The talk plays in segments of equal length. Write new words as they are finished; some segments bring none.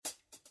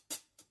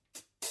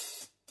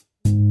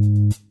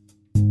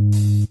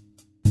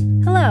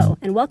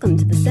and welcome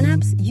to the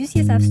Synapse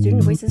UCSF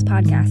Student Voices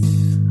podcast.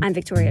 I'm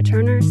Victoria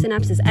Turner,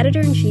 Synapse's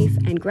editor-in-chief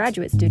and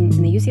graduate student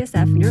in the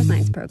UCSF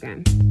Neuroscience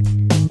program.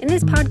 In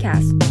this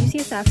podcast,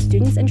 UCSF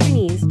students and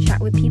trainees chat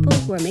with people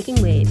who are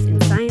making waves in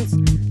science,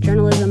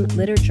 journalism,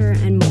 literature,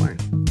 and more.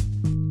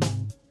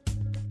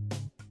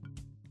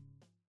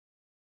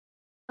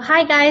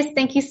 Hi guys,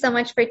 thank you so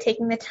much for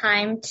taking the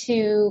time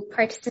to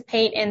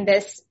participate in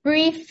this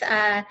brief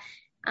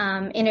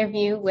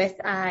interview with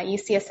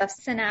UCSF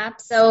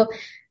Synapse. So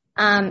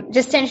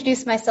just to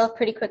introduce myself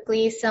pretty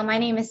quickly, so my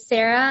name is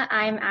Sarah.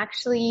 I'm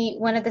actually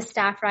one of the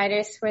staff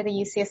writers for the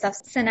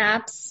UCSF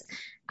Synapse.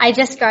 I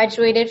just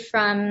graduated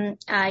from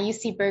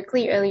UC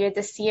Berkeley earlier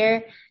this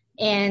year,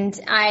 and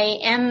I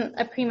am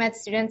a pre-med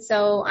student,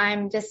 so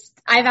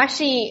I've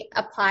actually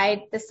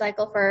applied this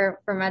cycle for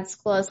med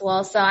school as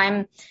well. So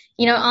I'm,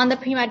 on the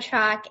pre-med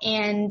track,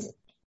 and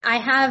I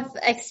have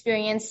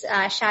experience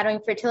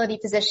shadowing fertility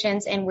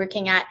physicians and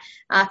working at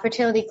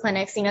fertility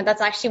clinics.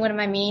 That's actually one of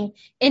my main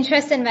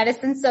interests in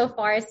medicine so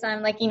far. So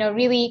I'm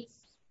really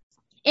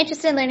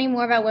interested in learning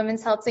more about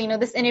women's health. So,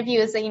 this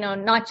interview is,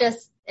 not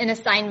just an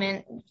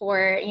assignment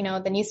for,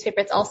 the newspaper.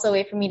 It's also a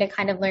way for me to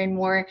kind of learn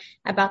more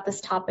about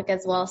this topic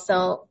as well.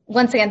 So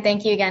once again,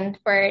 thank you again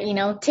for,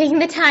 taking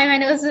the time. I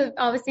know it's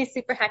obviously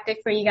super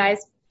hectic for you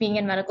guys being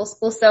in medical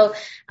school. So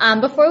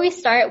before we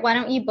start, why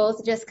don't you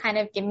both just kind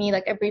of give me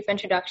a brief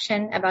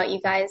introduction about you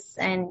guys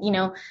and,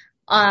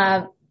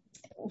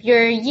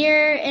 your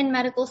year in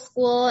medical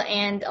school,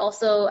 and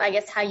also, I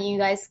guess, how you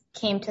guys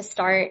came to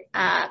start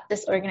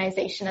this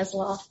organization as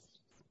well.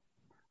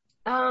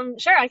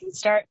 Sure, I can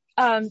start.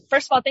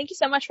 First of all, thank you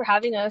so much for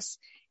having us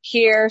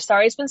here.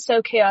 Sorry it's been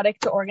so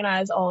chaotic to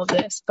organize all of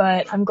this,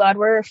 but I'm glad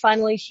we're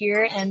finally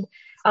here and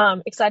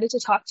excited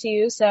to talk to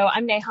you. So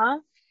I'm Neha,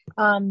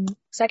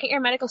 second year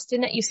medical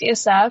student at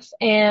UCSF,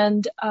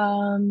 and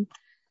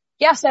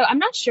so I'm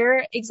not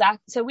sure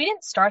exactly. So we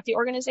didn't start the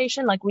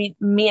organization.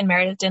 Me and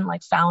Meredith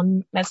didn't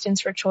found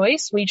Medicines for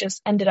Choice. We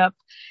just ended up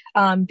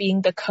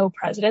being the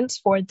co-presidents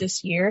for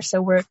this year.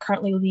 So we're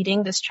currently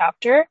leading this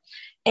chapter.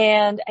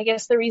 And I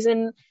guess the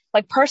reason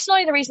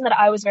that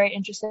I was very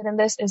interested in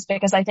this is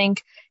because I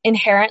think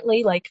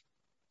inherently,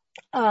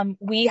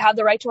 we have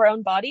the right to our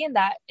own body, and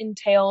that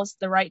entails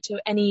the right to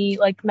any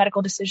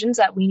medical decisions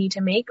that we need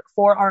to make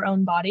for our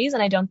own bodies.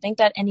 And I don't think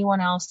that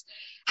anyone else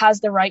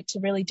has the right to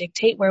really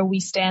dictate where we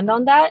stand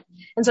on that.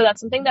 And so that's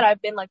something that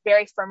I've been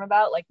very firm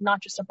about,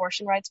 not just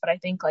abortion rights, but I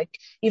think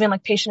even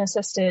patient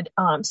assisted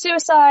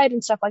suicide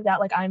and stuff like that.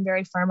 I'm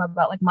very firm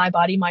about my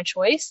body, my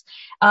choice.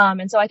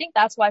 And so I think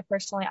that's why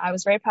personally I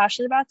was very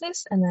passionate about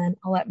this. And then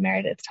I'll let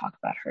Meredith talk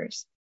about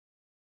hers.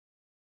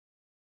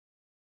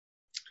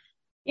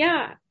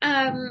 Yeah,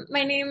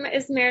 my name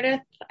is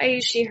Meredith. I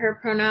use she, her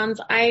pronouns.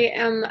 I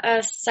am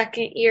a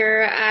second year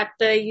at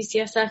the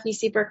UCSF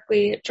UC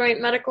Berkeley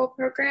joint medical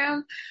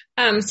program.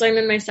 So I'm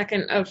in my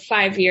second of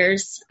 5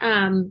 years.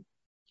 And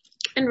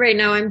right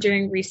now I'm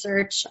doing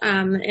research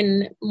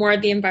in more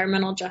of the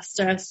environmental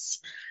justice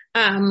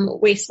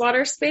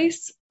wastewater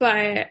space.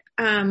 But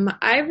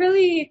I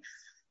really,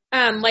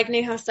 like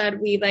Neha said,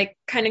 we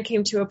kind of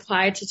came to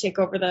apply to take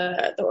over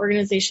the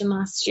organization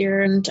last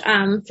year. And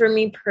for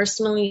me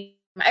personally,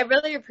 I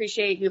really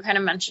appreciate you kind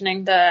of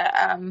mentioning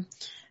the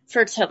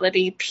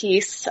fertility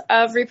piece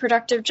of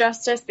reproductive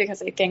justice,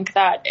 because I think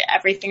that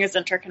everything is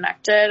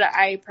interconnected.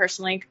 I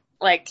personally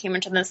came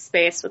into this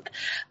space with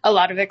a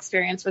lot of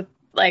experience with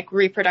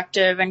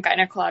reproductive and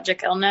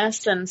gynecologic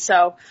illness. And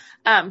so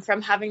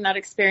from having that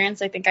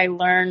experience, I think I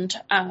learned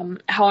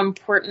how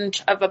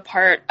important of a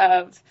part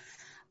of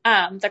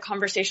the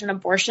conversation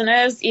abortion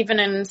is, even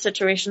in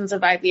situations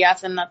of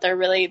IVF, and that they're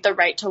really the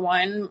right to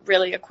one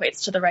really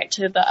equates to the right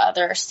to the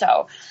other.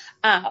 So,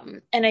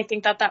 and I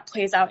think that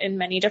plays out in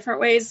many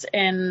different ways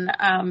in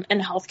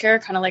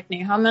healthcare, kind of like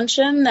Neha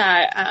mentioned,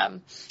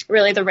 that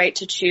really the right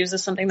to choose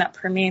is something that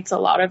permeates a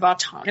lot of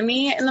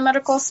autonomy in the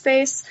medical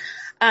space.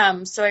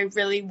 So I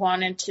really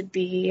wanted to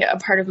be a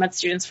part of Med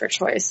Students for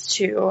Choice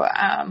to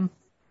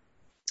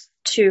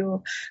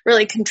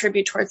really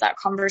contribute towards that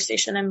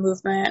conversation and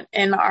movement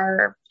in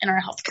our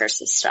healthcare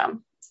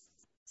system.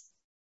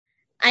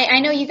 I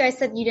know you guys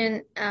said you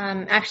didn't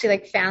actually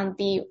found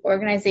the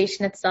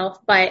organization itself,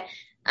 but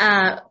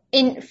now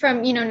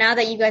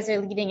that you guys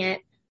are leading it,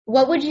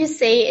 what would you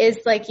say is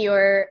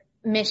your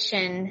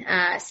mission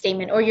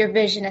statement or your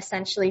vision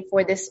essentially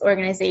for this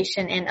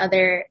organization and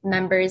other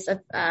members of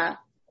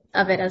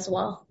it as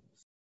well?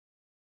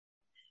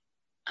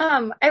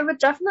 I would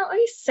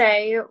definitely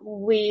say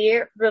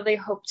we really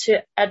hope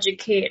to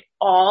educate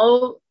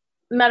all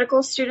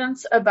medical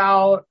students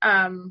about,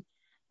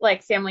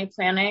 family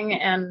planning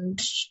and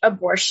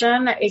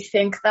abortion. I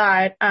think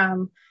that,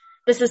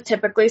 this is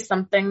typically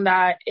something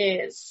that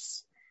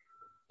is,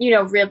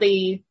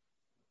 really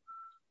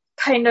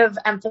kind of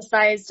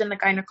emphasized in the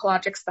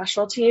gynecologic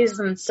specialties.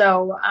 And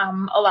so,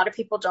 a lot of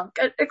people don't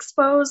get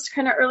exposed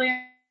kind of early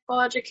in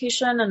medical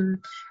education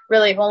and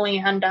really only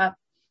end up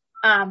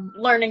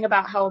learning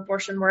about how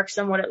abortion works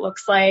and what it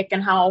looks like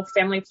and how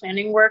family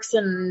planning works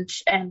and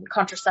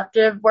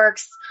contraceptive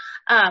works,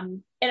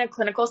 in a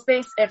clinical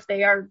space if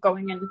they are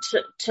going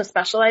into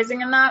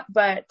specializing in that.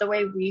 But the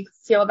way we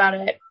feel about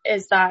it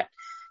is that,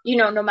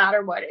 no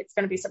matter what, it's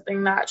going to be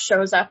something that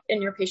shows up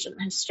in your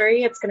patient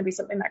history. It's going to be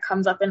something that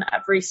comes up in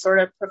every sort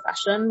of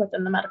profession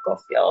within the medical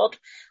field.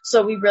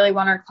 So we really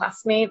want our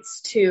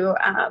classmates to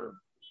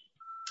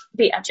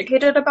be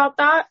educated about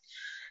that.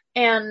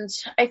 And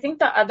I think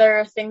the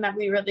other thing that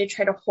we really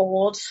try to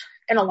hold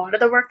in a lot of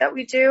the work that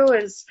we do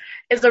is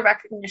the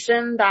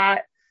recognition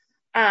that,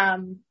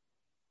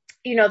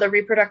 the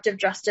reproductive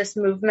justice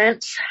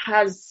movement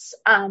has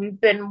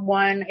been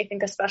one, I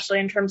think, especially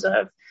in terms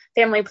of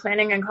family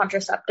planning and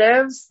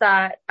contraceptives,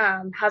 that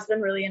has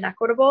been really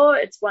inequitable.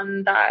 It's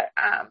one that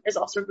is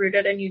also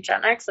rooted in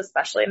eugenics,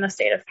 especially in the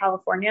state of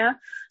California.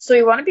 So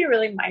we want to be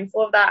really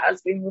mindful of that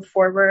as we move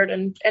forward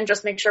and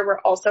just make sure we're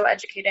also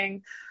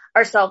educating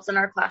ourselves and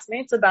our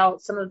classmates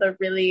about some of the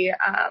really,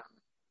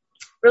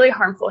 really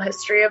harmful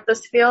history of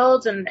this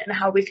field and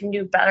how we can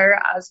do better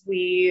as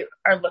we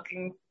are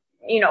looking,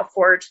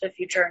 forward to the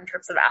future in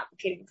terms of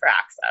advocating for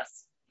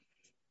access.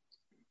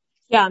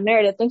 Yeah,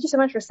 Meredith, thank you so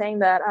much for saying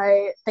that.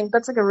 I think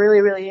that's like a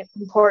really, really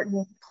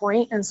important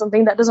point and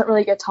something that doesn't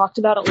really get talked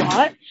about a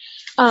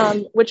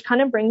lot, which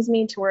kind of brings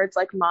me towards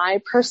like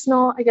my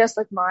personal, I guess,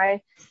 like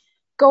my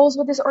goals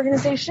with this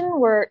organization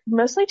were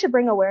mostly to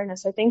bring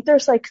awareness. I think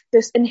there's like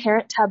this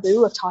inherent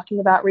taboo of talking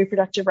about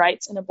reproductive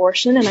rights and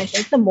abortion. And I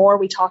think the more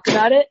we talk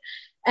about it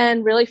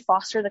and really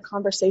foster the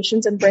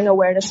conversations and bring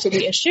awareness to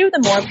the issue, the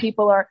more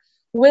people are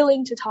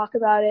willing to talk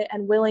about it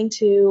and willing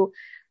to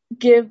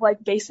give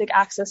like basic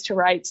access to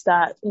rights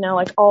that,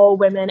 like all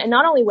women, and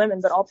not only women,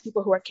 but all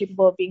people who are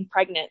capable of being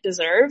pregnant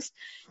deserve.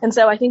 And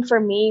so I think for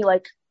me,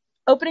 like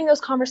opening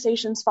those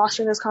conversations,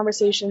 fostering those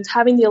conversations,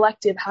 having the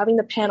elective, having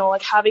the panel,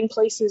 like having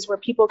places where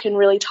people can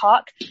really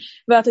talk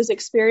about those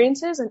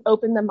experiences and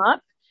open them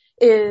up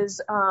is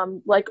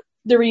like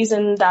the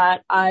reason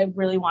that I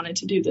really wanted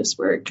to do this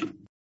work.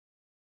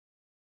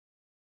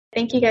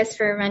 Thank you guys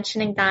for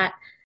mentioning that.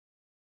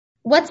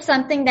 What's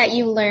something that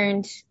you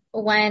learned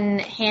when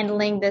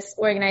handling this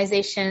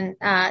organization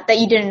that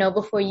you didn't know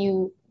before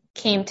you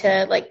came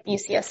to like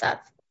UCSF?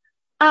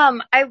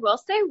 I will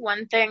say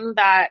one thing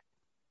that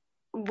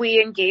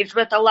we engage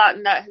with a lot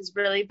and that has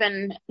really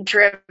been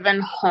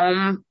driven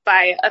home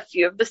by a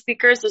few of the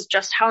speakers is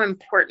just how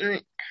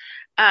important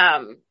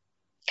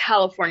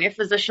California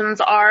physicians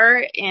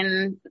are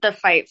in the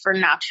fight for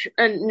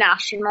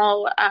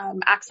national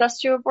access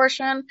to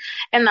abortion,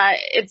 and that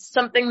it's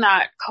something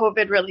that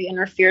COVID really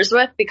interferes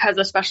with, because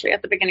especially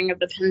at the beginning of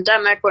the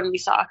pandemic, when we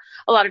saw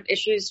a lot of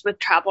issues with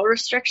travel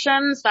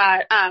restrictions,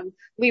 that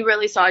we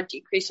really saw a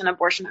decrease in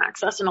abortion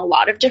access in a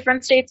lot of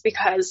different states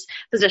because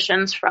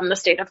physicians from the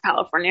state of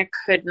California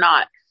could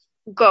not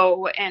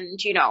go and,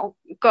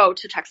 go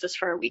to Texas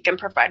for a week and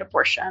provide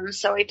abortion.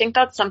 So I think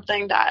that's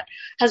something that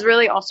has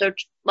really also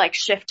like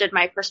shifted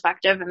my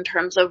perspective in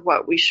terms of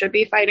what we should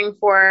be fighting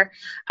for,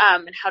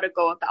 and how to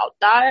go about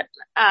that.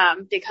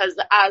 Because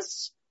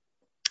as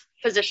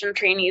physician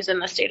trainees in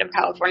the state of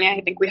California,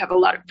 I think we have a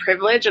lot of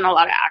privilege and a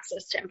lot of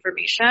access to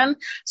information.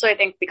 So I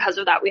think because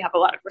of that, we have a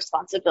lot of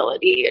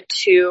responsibility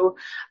to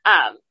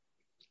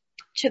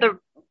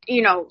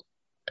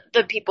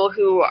the people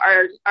who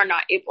are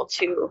not able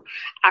to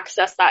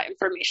access that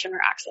information or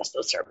access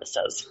those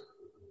services.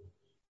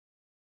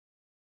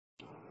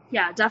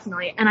 Yeah,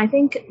 definitely. And I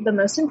think the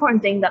most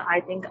important thing that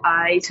I think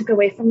I took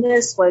away from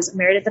this was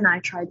Meredith and I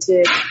tried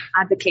to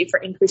advocate for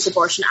increased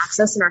abortion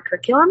access in our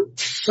curriculum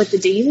with the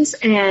deans.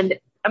 And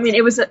I mean,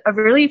 it was a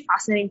really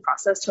fascinating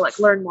process to like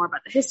learn more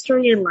about the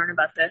history and learn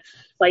about the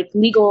like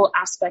legal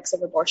aspects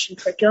of abortion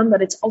curriculum.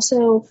 But it's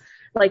also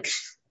like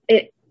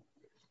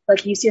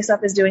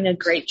UCSF is doing a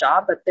great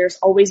job, but there's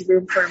always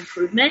room for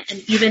improvement. And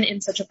even in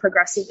such a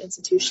progressive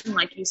institution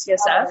like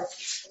UCSF,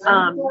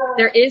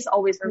 there is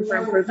always room for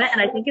improvement.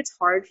 And I think it's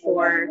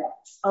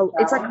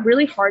it's like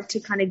really hard to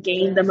kind of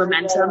gain the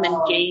momentum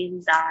and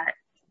gain that,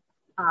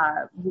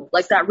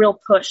 that real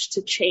push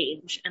to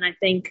change. And I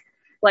think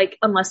like,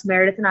 unless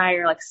Meredith and I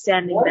are like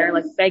standing there,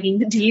 like begging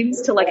the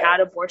deans to like add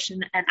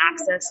abortion and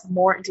access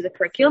more into the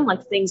curriculum,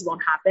 like things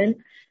won't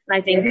happen. And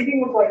I think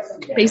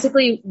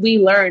basically we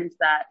learned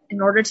that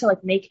in order to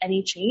like make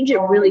any change, it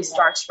really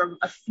starts from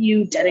a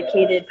few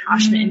dedicated,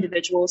 passionate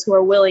individuals who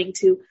are willing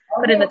to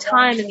put in the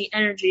time and the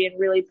energy and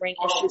really bring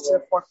issues to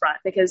the forefront.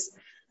 Because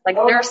like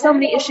there are so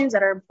many issues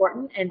that are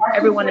important and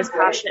everyone is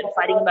passionate and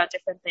fighting about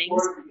different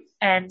things.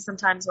 And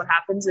sometimes what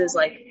happens is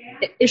like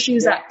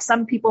issues that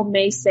some people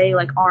may say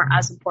like aren't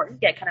as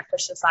important get kind of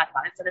pushed to the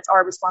sidelines. And it's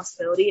our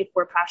responsibility, if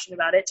we're passionate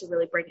about it, to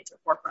really bring it to the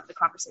forefront of the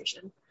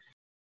conversation.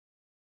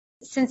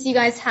 Since you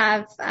guys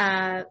have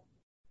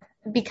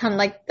become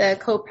like the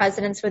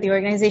co-presidents for the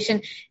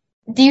organization,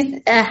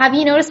 have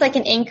you noticed like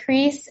an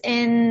increase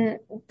in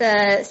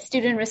the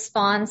student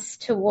response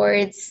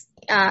towards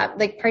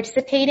like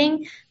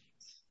participating?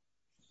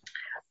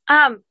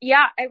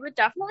 Yeah, I would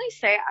definitely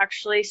say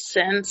actually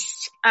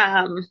since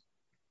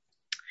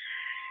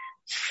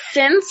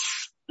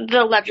since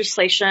the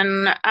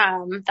legislation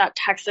that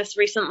Texas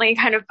recently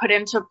kind of put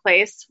into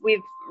place,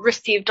 we've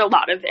received a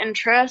lot of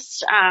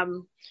interest.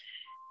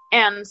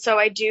 And so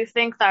I do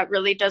think that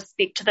really does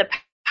speak to the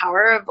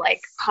power of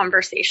like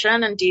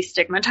conversation and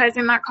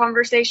destigmatizing that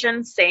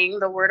conversation. Saying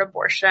the word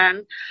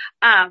abortion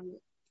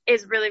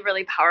is really,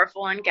 really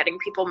powerful in getting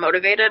people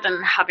motivated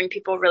and having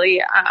people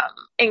really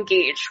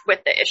engage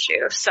with the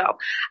issue. So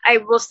I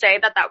will say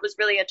that that was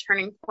really a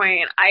turning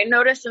point. I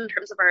noticed in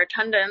terms of our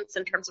attendance,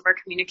 in terms of our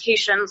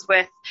communications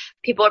with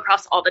people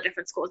across all the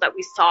different schools, that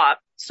we saw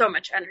so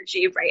much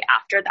energy right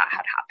after that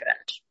had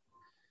happened.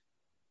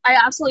 I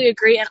absolutely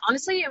agree. And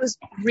honestly, it was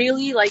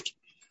really like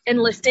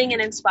enlifting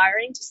and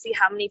inspiring to see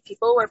how many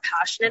people were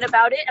passionate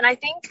about it. And I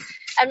think,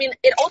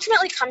 it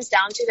ultimately comes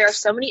down to there are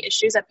so many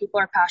issues that people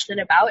are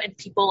passionate about and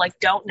people like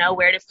don't know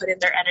where to put in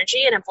their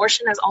energy. And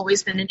abortion has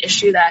always been an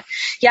issue that,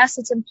 yes,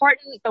 it's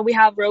important, but we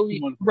have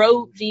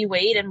Roe v.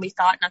 Wade and we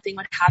thought nothing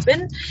would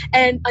happen.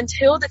 And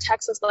until the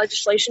Texas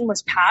legislation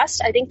was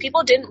passed, I think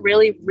people didn't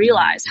really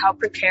realize how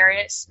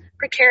precarious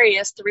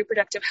the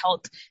reproductive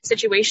health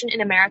situation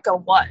in America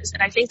was.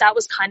 And I think that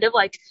was kind of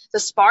like the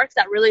spark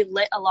that really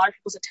lit a lot of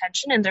people's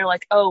attention. And they're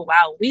like, oh,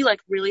 wow, we like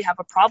really have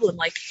a problem.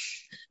 Like,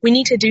 we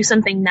need to do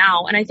something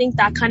now. And I think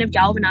that kind of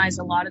galvanized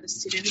a lot of the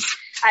students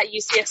at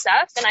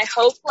UCSF. And I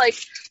hope like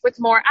with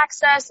more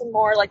access and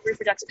more like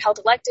reproductive health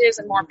electives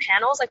and more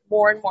panels, like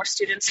more and more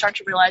students start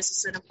to realize this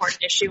is an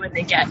important issue and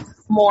they get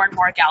more and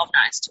more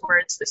galvanized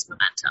towards this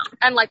momentum.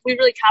 And like we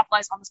really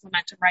capitalize on this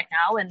momentum right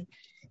now. And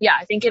yeah,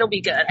 I think it'll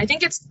be good. I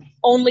think it's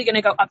only going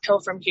to go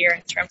uphill from here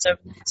in terms of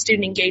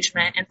student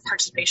engagement and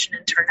participation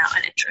and turnout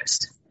and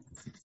interest.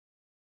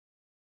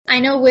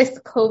 I know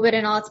with COVID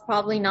and all, it's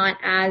probably not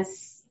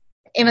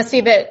it must be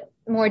a bit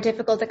more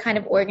difficult to kind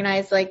of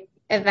organize like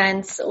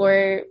events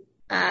or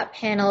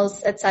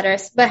panels, etc.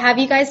 But have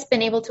you guys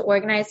been able to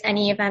organize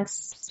any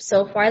events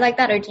so far like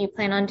that, or do you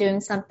plan on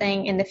doing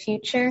something in the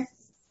future?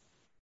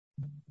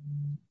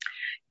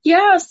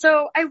 Yeah,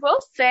 so I will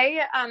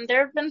say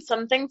there have been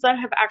some things that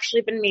have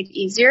actually been made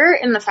easier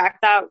in the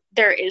fact that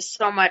there is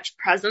so much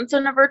presence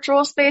in a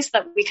virtual space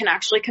that we can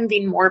actually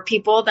convene more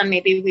people than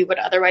maybe we would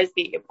otherwise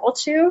be able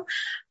to.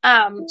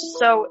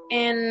 So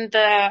in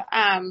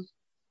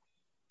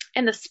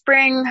the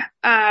spring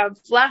of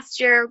last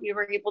year, we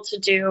were able to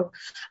do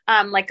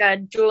like a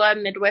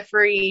doula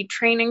midwifery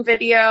training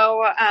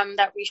video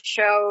that we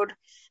showed.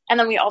 And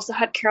then we also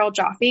had Carol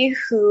Jaffe,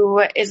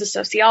 who is a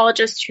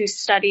sociologist who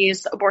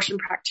studies abortion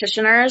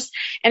practitioners.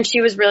 And she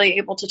was really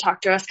able to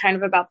talk to us kind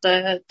of about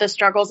the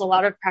struggles a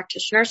lot of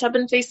practitioners have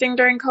been facing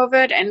during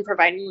COVID and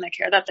providing the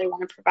care that they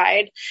want to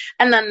provide.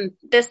 And then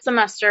this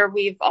semester,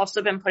 we've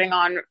also been putting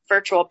on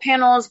virtual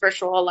panels,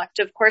 virtual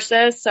elective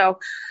courses. So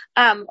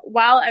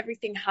while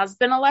everything has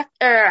been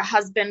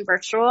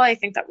virtual, I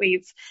think that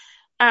we've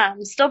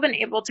still been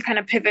able to kind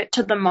of pivot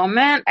to the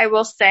moment. I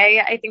will say,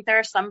 I think there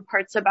are some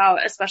parts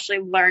about especially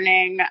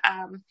learning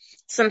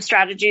some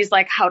strategies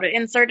like how to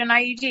insert an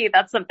IUD.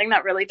 That's something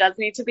that really does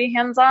need to be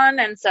hands-on.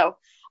 And so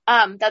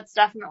that's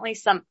definitely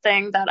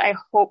something that I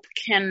hope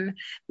can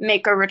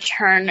make a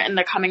return in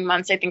the coming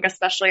months. I think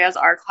especially as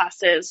our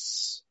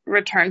classes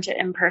return to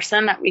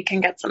in-person, that we can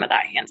get some of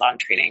that hands-on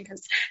training,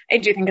 because I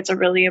do think it's a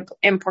really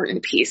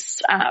important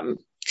piece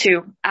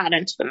to add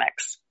into the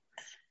mix.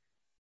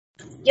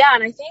 Yeah,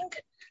 and I think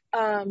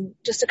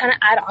just to kind of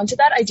add on to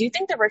that, I do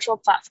think the virtual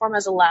platform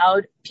has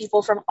allowed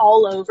people from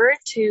all over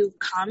to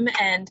come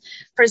and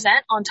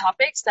present on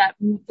topics that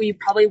we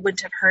probably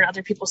wouldn't have heard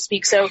other people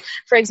speak. So,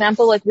 for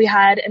example, like we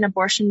had an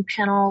abortion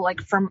panel,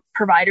 like from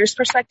providers'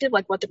 perspective,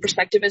 like what the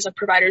perspective is of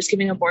providers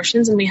giving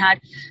abortions. And we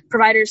had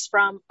providers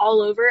from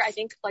all over, I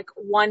think like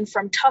one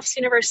from Tufts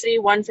University,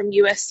 one from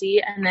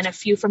USC, and then a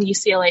few from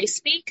UCLA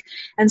speak.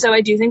 And so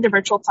I do think the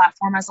virtual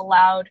platform has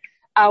allowed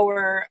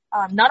our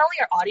not only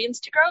our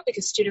audience to grow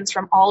because students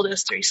from all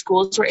those three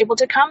schools were able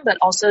to come, but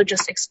also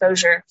just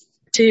exposure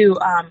to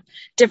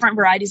different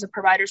varieties of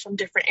providers from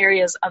different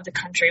areas of the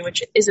country,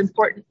 which is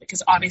important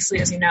because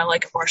obviously, as you know,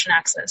 like abortion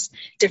access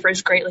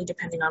differs greatly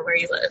depending on where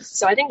you live.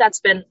 So I think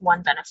that's been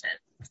one benefit.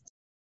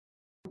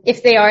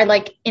 If they are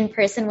like in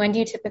person, when do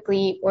you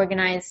typically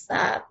organize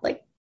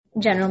like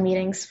general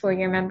meetings for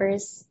your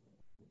members?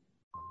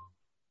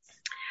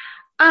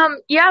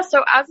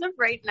 So as of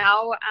right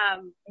now,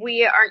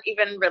 we aren't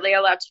even really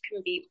allowed to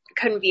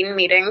convene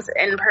meetings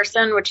in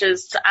person, which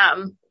is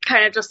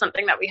kind of just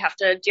something that we have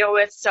to deal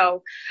with.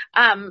 So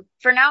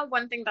for now,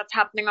 one thing that's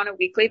happening on a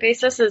weekly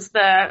basis is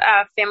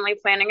the Family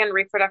Planning and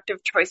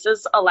Reproductive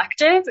Choices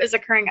elective is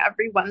occurring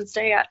every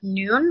Wednesday at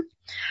noon.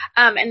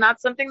 And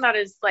that's something that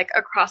is like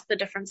across the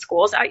different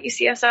schools at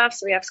UCSF.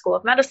 So we have School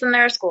of Medicine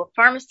there, School of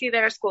Pharmacy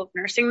there, School of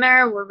Nursing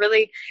there. We're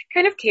really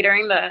kind of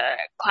catering the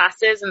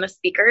classes and the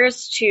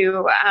speakers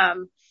to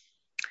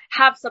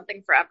have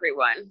something for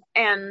everyone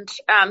and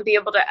be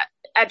able to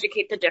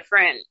educate the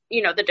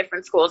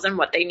different schools and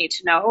what they need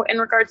to know in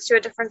regards to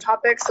a different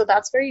topic. So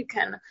that's where you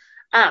can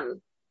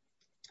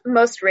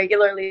most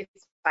regularly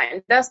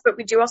find us. But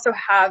we do also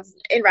have,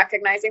 in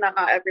recognizing that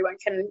not everyone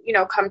can,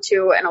 come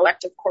to an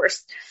elective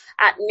course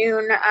at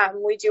noon,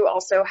 we do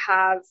also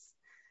have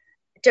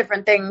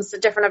different things,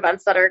 different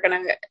events that are going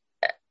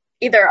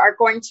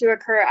to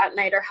occur at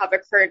night or have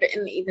occurred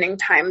in the evening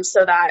time,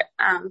 so that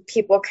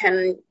people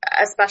can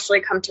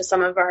especially come to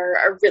some of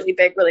our really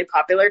big, really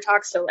popular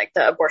talks. So like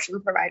the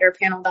abortion provider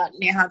panel that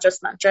Neha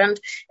just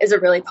mentioned is a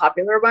really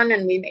popular one,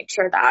 and we made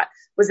sure that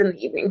was in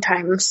the evening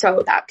time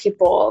so that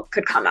people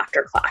could come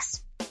after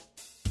class.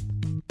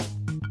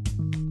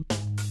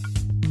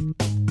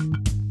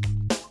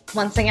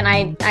 Once again,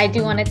 I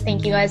do want to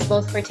thank you guys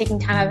both for taking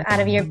time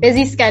out of your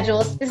busy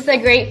schedules. This is a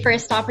great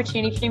first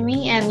opportunity for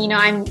me, and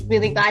I'm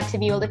really glad to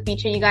be able to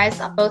feature you guys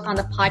both on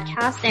the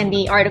podcast and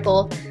the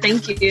article.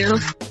 Thank you.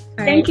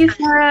 Thank you,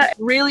 Sarah.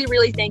 Really,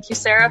 really thank you,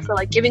 Sarah,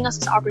 for giving us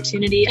this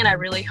opportunity, and I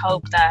really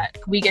hope that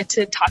we get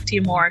to talk to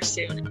you more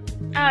soon.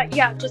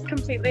 Just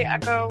completely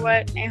echo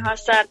what Neha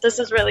said. This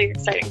is really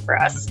exciting for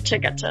us to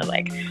get to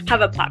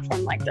have a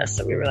platform like this,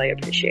 so we really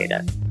appreciate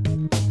it.